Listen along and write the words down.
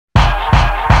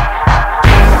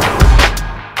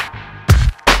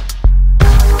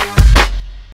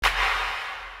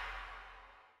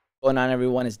Going on,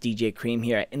 everyone? It's DJ Creme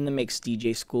here at In The Mix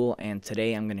DJ School, and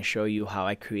today I'm going to show you how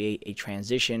I create a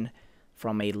transition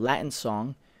from a Latin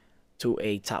song to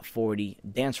a top 40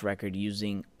 dance record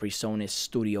using Presonus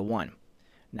Studio One.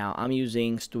 Now, I'm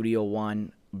using Studio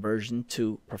One version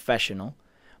 2 Professional,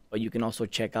 but you can also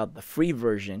check out the free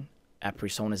version at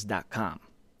presonus.com.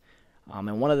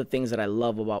 And one of the things that I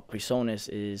love about Presonus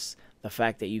is the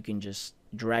fact that you can just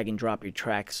drag and drop your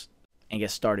tracks and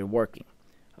get started working.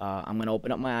 I'm going to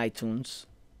open up my iTunes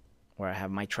where I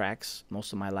have my tracks,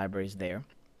 most of my libraries there.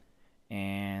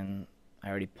 And I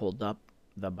already pulled up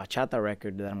the bachata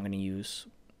record that I'm going to use.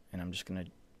 And I'm just going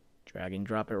to drag and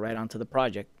drop it right onto the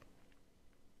project.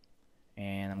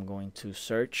 And I'm going to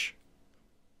search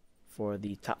for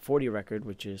the top 40 record,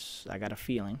 which is I Got a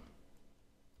Feeling.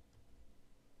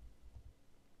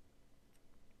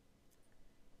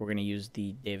 We're going to use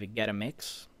the David Guetta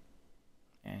mix.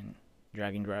 And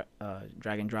drag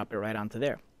and drop it right onto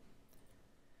there.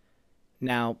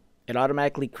 Now, it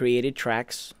automatically created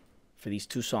tracks for these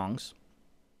two songs.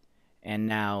 And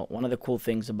now, one of the cool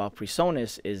things about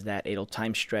Presonus is that it'll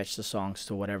time stretch the songs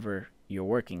to whatever you're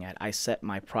working at. I set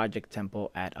my project tempo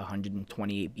at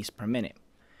 128 beats per minute.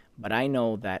 But I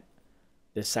know that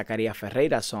the Zacaria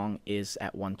Ferreira song is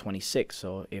at 126.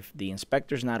 So if the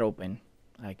inspector's not open,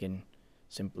 I can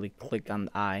simply click on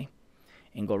the I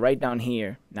and go right down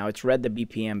here. Now it's read the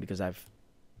BPM because I've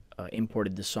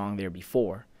imported the song there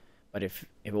before, but if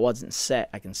it wasn't set,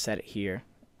 I can set it here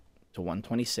to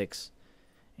 126,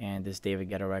 and this David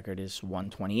Guetta record is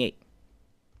 128.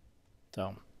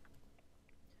 So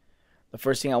the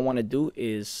first thing I want to do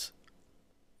is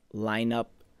line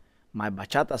up my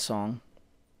bachata song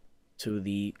to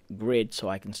the grid so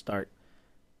I can start,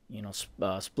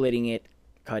 splitting it,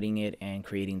 cutting it, and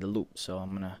creating the loop. So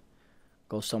I'm gonna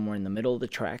go somewhere in the middle of the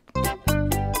track.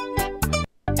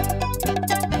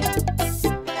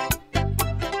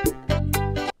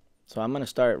 So I'm going to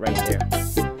start right there.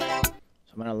 So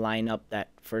I'm going to line up that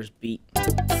first beat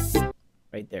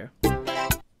right there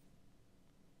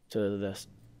to the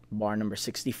bar number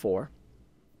 64.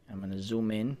 I'm going to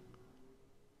zoom in,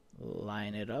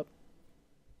 line it up.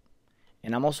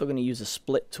 And I'm also going to use a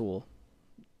split tool.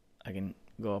 I can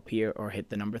go up here or hit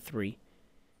the number 3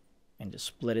 and just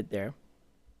split it there.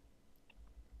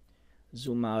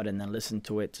 Zoom out and then listen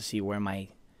to it to see where my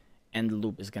end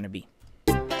loop is going to be.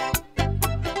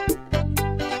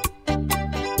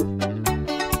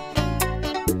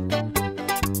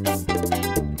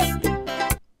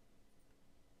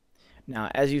 Now,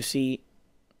 as you see,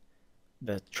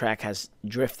 the track has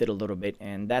drifted a little bit,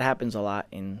 and that happens a lot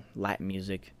in Latin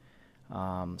music,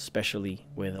 especially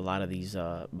with a lot of these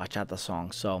bachata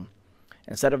songs. So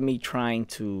instead of me trying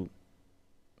to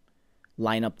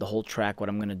line up the whole track, what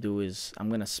I'm going to do is I'm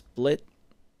going to split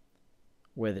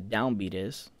where the downbeat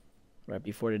is, right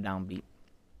before the downbeat.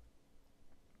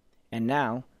 And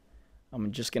now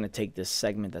I'm just going to take this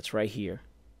segment that's right here,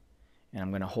 and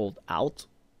I'm going to hold Alt,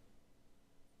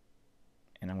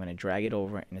 and I'm going to drag it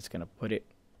over, and it's going to put it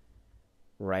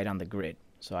right on the grid.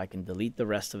 So I can delete the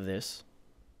rest of this,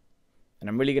 and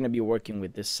I'm really going to be working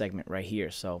with this segment right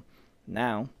here. So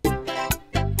now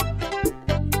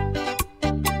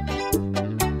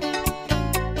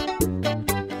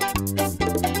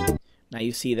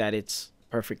you see that it's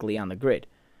perfectly on the grid.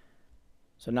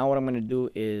 So now what I'm going to do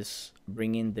is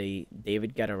bring in the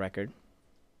David Guetta record,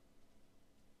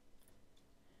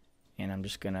 and I'm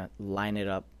just going to line it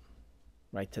up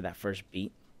right to that first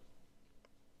beat.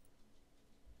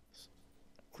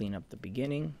 Clean up the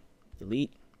beginning,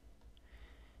 delete,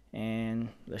 and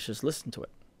let's just listen to it.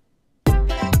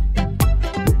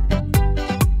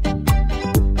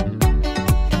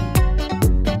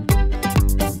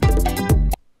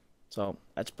 So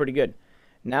that's pretty good.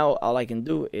 Now all I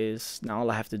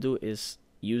have to do is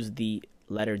use the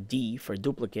letter D for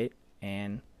duplicate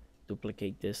and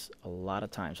duplicate this a lot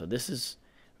of times. So this is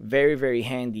very, very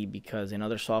handy because in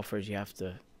other softwares you have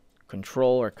to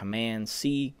Control or Command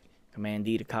C, Command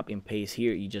D to copy and paste.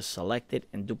 Here you just select it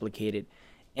and duplicate it,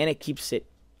 and it keeps it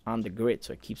on the grid,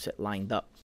 so it keeps it lined up.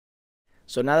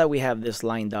 So now that we have this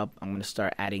lined up, I'm going to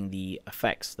start adding the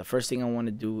effects. The first thing I want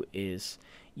to do is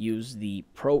use the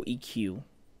Pro EQ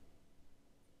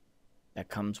that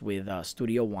comes with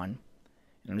Studio One,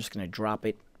 and I'm just going to drop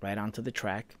it right onto the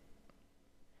track.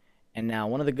 And now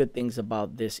one of the good things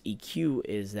about this EQ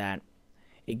is that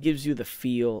it gives you the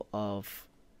feel of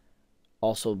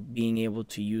also being able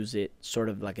to use it sort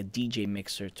of like a DJ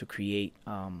mixer to create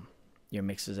your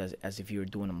mixes as if you were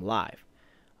doing them live.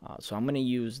 So I'm going to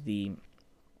use the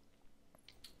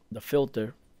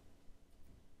filter,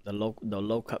 the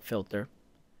low cut filter,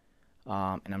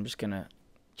 and I'm just gonna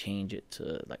change it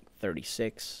to like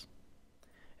 36.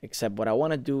 Except what I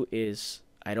want to do is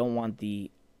I don't want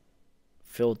the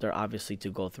filter obviously to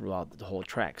go throughout the whole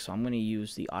track. So I'm going to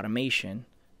use the automation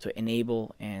to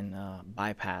enable and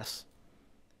bypass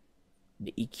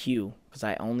the EQ, because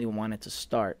I only want it to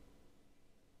start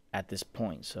at this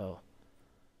point. So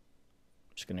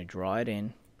I'm just going to draw it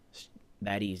in. It's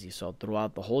that easy. So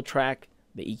throughout the whole track,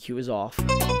 the EQ is off.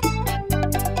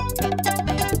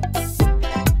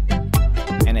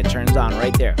 And it turns on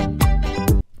right there.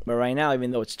 But right now, even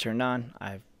though it's turned on,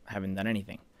 I haven't done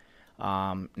anything.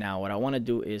 Now what I want to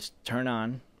do is turn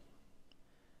on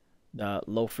the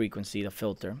low frequency, the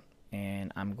filter,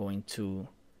 and I'm going to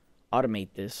automate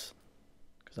this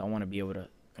because I want to be able to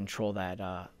control that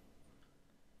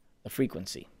the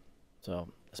frequency. So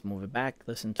let's move it back,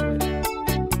 listen to it.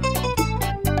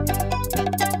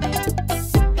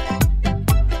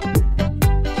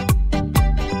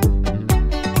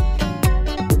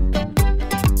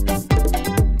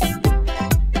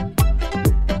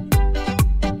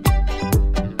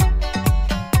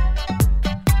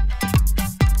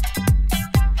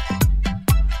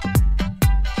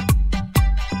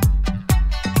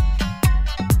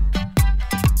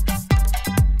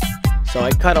 So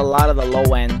I cut a lot of the low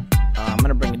end. I'm going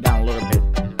to bring it down a little bit.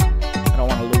 I don't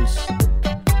want to lose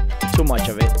too much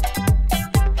of it.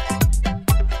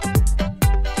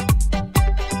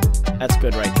 That's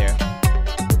good right there.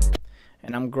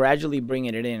 And I'm gradually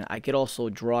bringing it in. I could also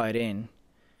draw it in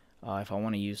if I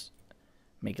want to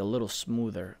make it a little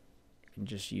smoother. I can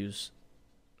just use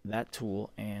that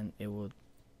tool and it will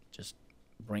just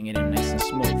bring it in nice and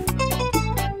smooth.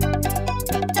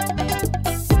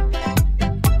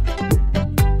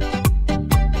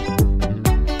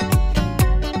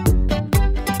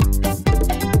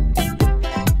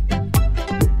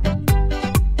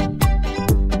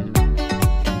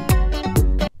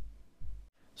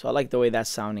 So I like the way that's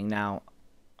sounding. Now,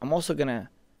 I'm also going to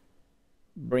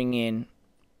bring in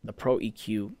the Pro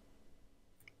EQ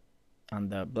on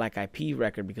the Black Eyed Peas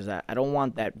record because I don't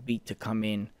want that beat to come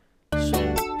in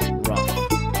so rough.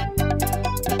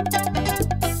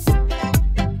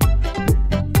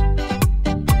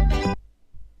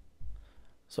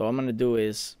 So what I'm going to do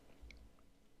is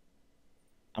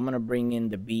I'm going to bring in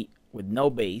the beat with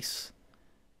no bass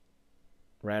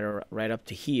right up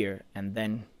to here and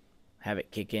then have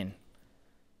it kick in.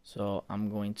 So I'm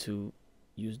going to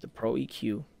use the Pro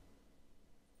EQ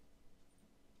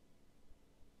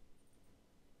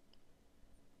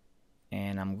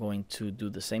and I'm going to do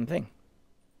the same thing.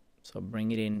 So bring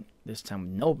it in this time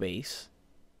with no bass.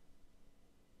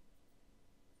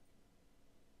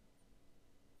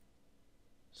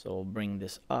 So we'll bring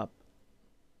this up.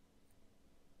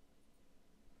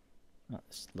 Oh,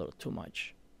 it's a little too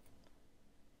much.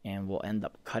 And we'll end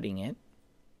up cutting it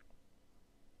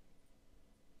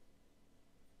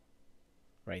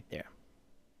right there.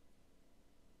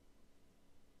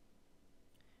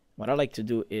 What I like to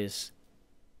do is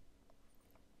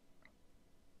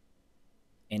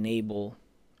enable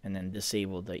and then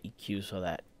disable the EQ so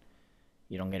that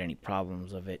you don't get any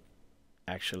problems of it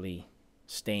actually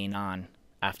staying on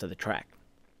after the track.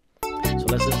 So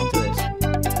let's listen to this.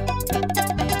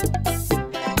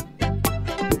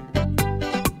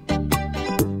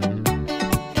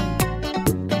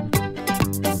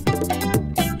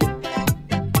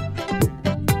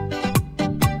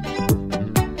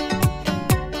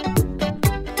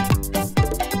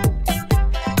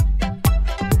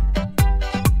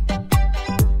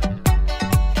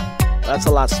 That's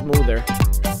a lot smoother.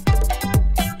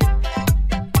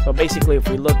 So basically, if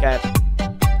we look at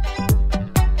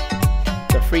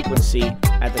the frequency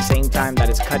at the same time that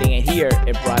it's cutting it here,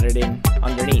 it brought it in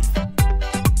underneath.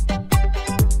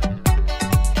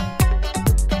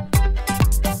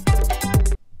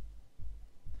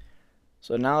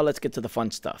 So now let's get to the fun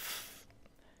stuff.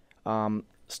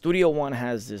 Studio One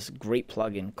has this great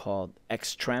plugin called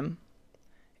Creme,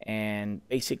 and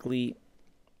basically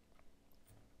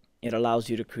it allows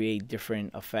you to create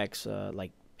different effects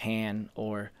like pan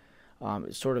or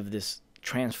sort of this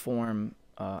transform.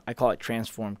 I call it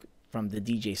transform from the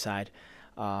DJ side,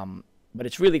 but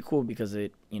it's really cool because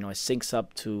it it syncs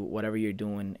up to whatever you're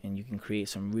doing, and you can create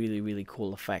some really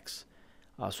cool effects.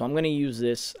 So I'm going to use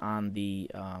this on the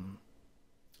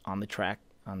track,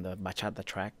 on the bachata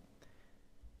track.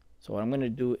 So what I'm going to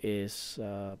do is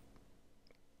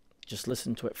just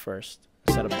listen to it first,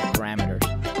 set up the parameters.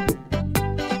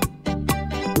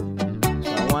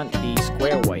 I want the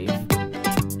square wave.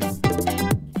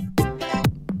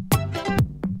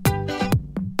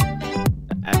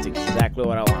 That's exactly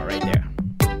what I want right there.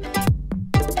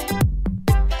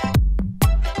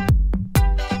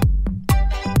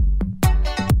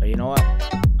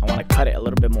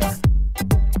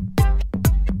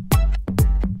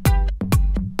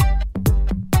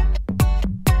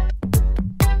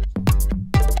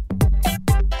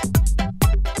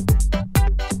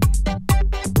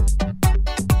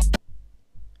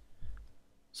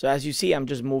 So as you see, I'm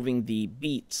just moving the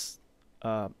beats,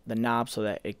 the knob, so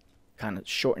that it kind of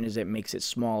shortens it, makes it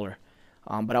smaller.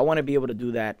 But I want to be able to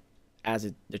do that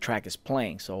as the track is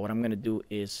playing. So what I'm going to do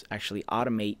is actually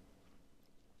automate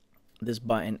this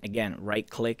button. Again, right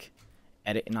click,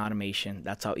 edit in automation.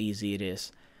 That's how easy it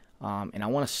is. And I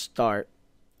want to start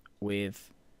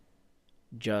with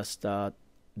just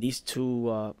these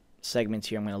two segments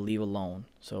here. I'm going to leave alone.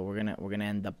 So we're gonna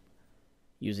end up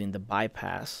using the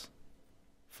bypass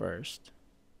first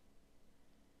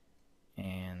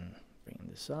and bring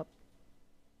this up.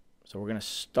 So we're gonna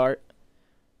start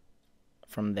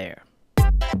from there,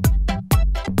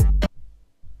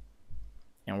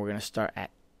 and we're gonna start at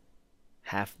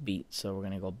half beat. So we're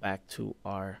gonna go back to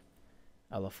our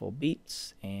LFO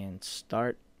beats and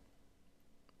start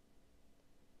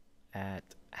at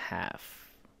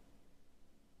half.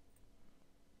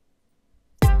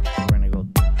 We're gonna go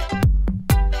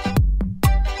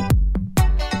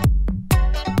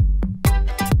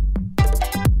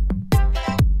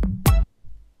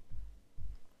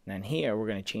and here we're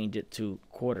gonna change it to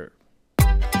quarter.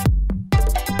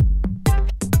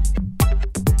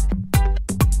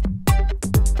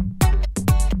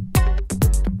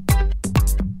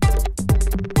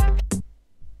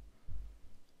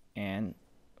 And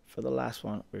for the last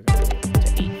one, we're gonna go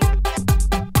to 8.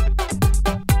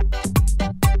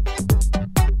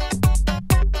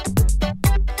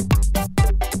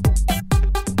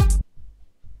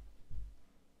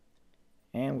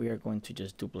 And we are going to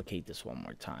just duplicate this one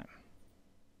more time.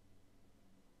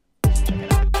 Check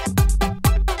it out.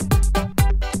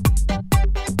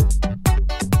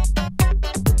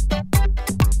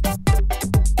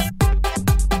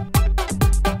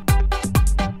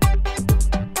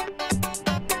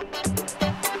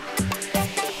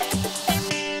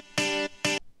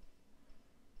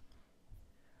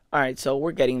 All right, so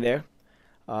we're getting there.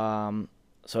 So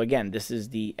again, this is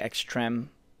the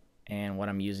Creme, and what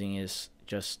I'm using is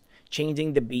just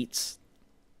changing the beats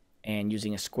and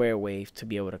using a square wave to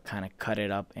be able to kind of cut it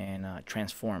up and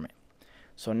transform it.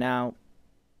 So now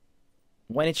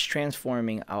when it's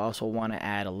transforming, I also want to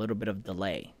add a little bit of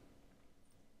delay.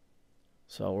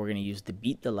 So we're going to use the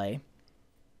beat delay,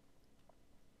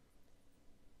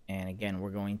 and again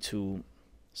we're going to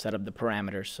set up the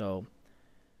parameters. So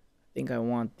I think I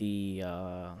want the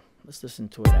let's listen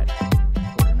to it at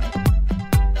quarter note.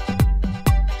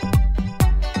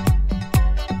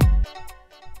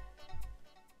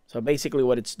 So basically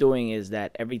what it's doing is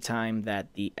that every time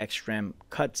that the Creme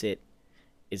cuts it,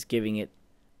 it's giving it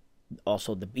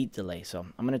also the beat delay. So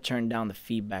I'm going to turn down the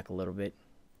feedback a little bit,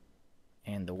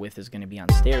 and the width is going to be on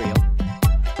stereo.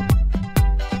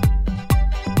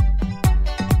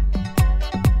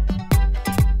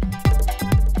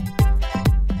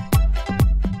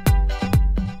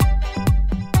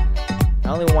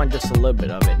 I only want just a little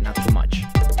bit of it, not too much.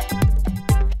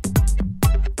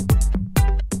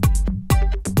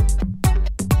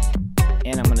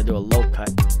 And I'm going to do a low cut,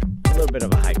 a little bit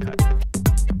of a high cut.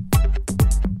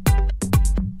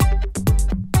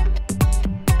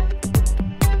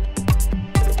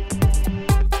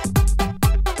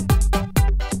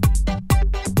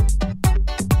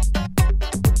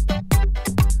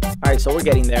 Alright, so we're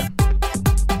getting there.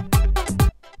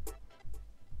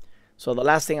 So the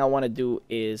last thing I want to do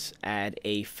is add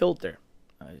a filter.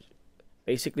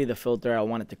 Basically the filter, I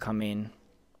want it to come in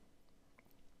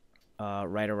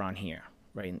right around here,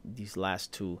 right in these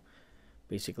last two,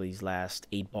 basically these last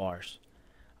 8 bars.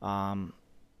 And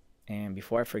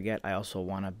before I forget, I also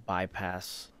want to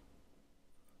bypass.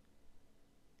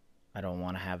 I don't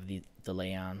want to have the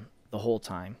delay on the whole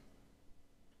time.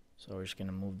 So we're just going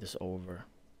to move this over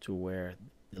to where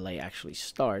the delay actually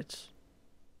starts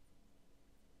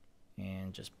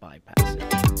and just bypass it.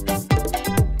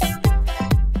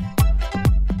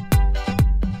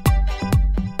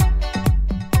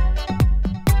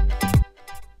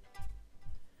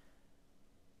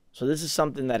 So this is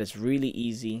something that is really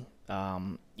easy,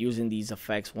 using these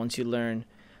effects. Once you learn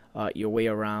your way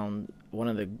around, one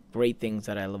of the great things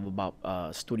that I love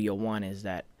about Studio One is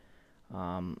that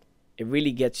it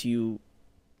really gets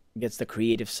the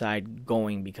creative side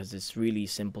going, because it's really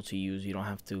simple to use. You don't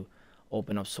have to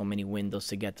open up so many windows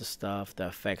to get the stuff. The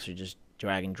effects are just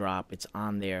drag and drop. It's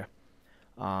on there.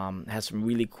 It has some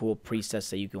really cool presets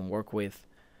that you can work with.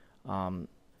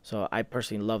 So I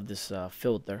personally love this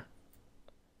filter.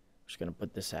 Just gonna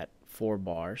put this at 4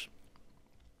 bars,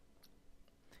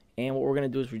 and what we're gonna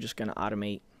do is we're just gonna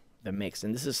automate the mix.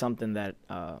 And this is something that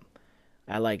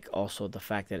I like, also the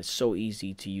fact that it's so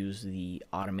easy to use the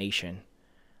automation,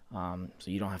 so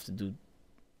you don't have to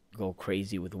go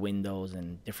crazy with windows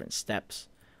and different steps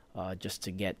just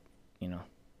to get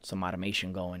some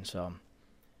automation going. So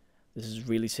this is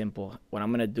really simple. What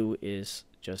I'm gonna do is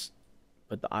just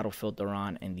put the auto filter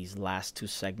on in these last two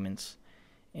segments,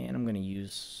 and I'm gonna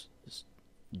use this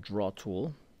draw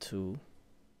tool to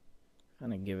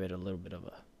kind of give it a little bit of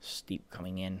a steep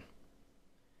coming in.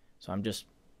 So I'm just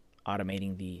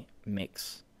automating the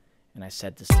mix, and I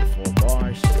set this to 4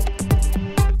 bars.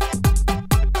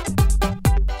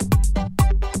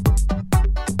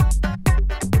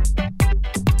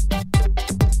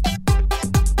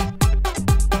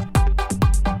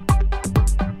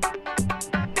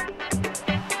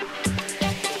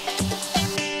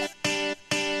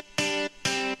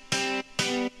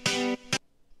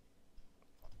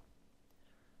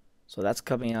 So that's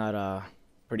coming out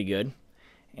pretty good.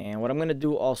 And what I'm going to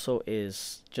do also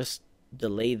is just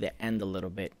delay the end a little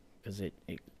bit, because it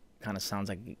kind of sounds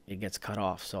like it gets cut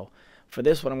off. So for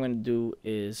this, what I'm going to do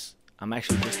is I'm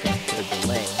actually just going to put a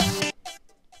delay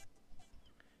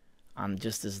on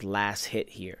just this last hit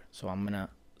here. So I'm going to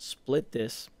split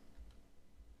this,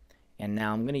 and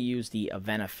now I'm going to use the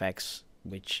event effects,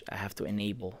 which I have to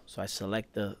enable. So I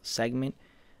select the segment,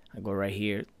 I go right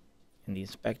here in the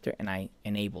inspector, and I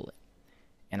enable it.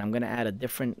 And I'm going to add a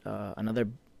different, another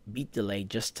beat delay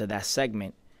just to that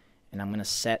segment. And I'm going to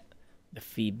set the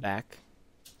feedback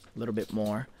a little bit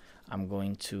more. I'm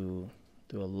going to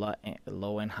do a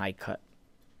low and high cut.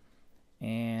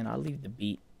 And I'll leave the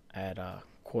beat at a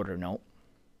quarter note.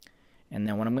 And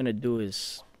then what I'm going to do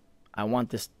is, I want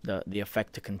the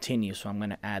effect to continue. So I'm going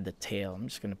to add the tail. I'm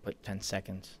just going to put 10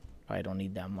 seconds. Probably don't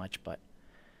need that much, but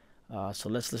so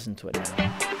let's listen to it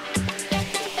now.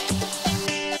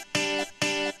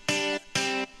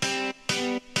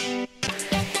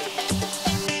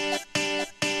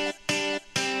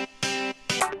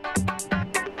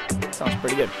 Sounds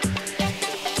pretty good.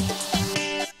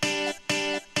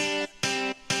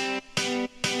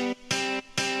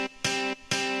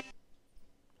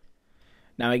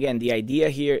 Now again, the idea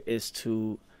here is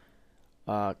to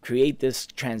create this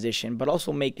transition, but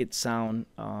also make it sound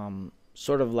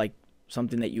sort of like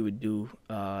something that you would do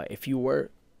if you were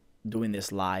doing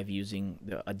this live using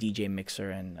a DJ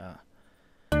mixer and a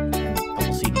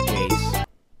couple CDJs.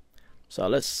 So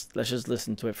let's just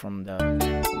listen to it from the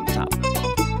top.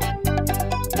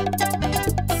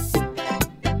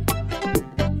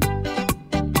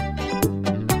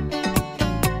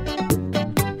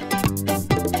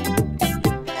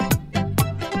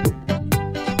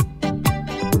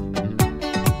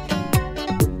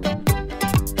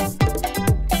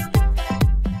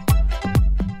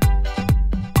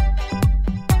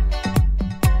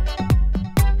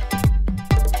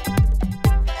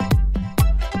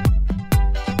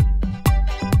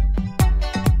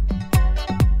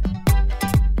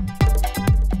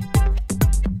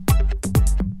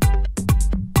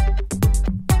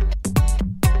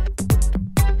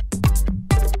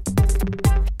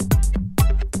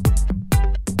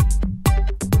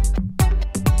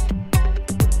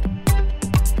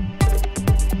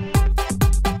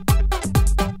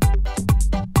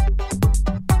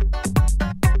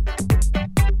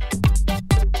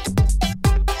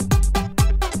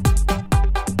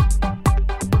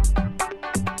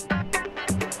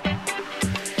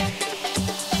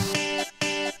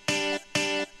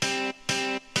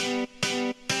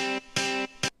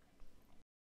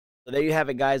 So there you have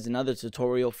it, guys, another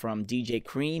tutorial from DJ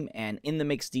Creme and In The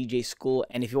Mix DJ School.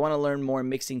 And if you want to learn more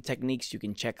mixing techniques, you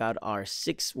can check out our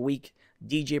 6-week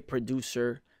DJ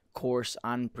producer course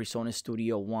on Presonus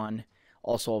Studio One.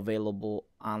 Also available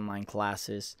online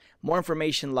classes. More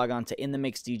information, log on to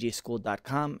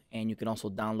inthemixdjschool.com, and you can also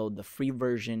download the free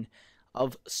version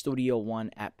of Studio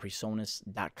One at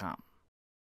presonus.com.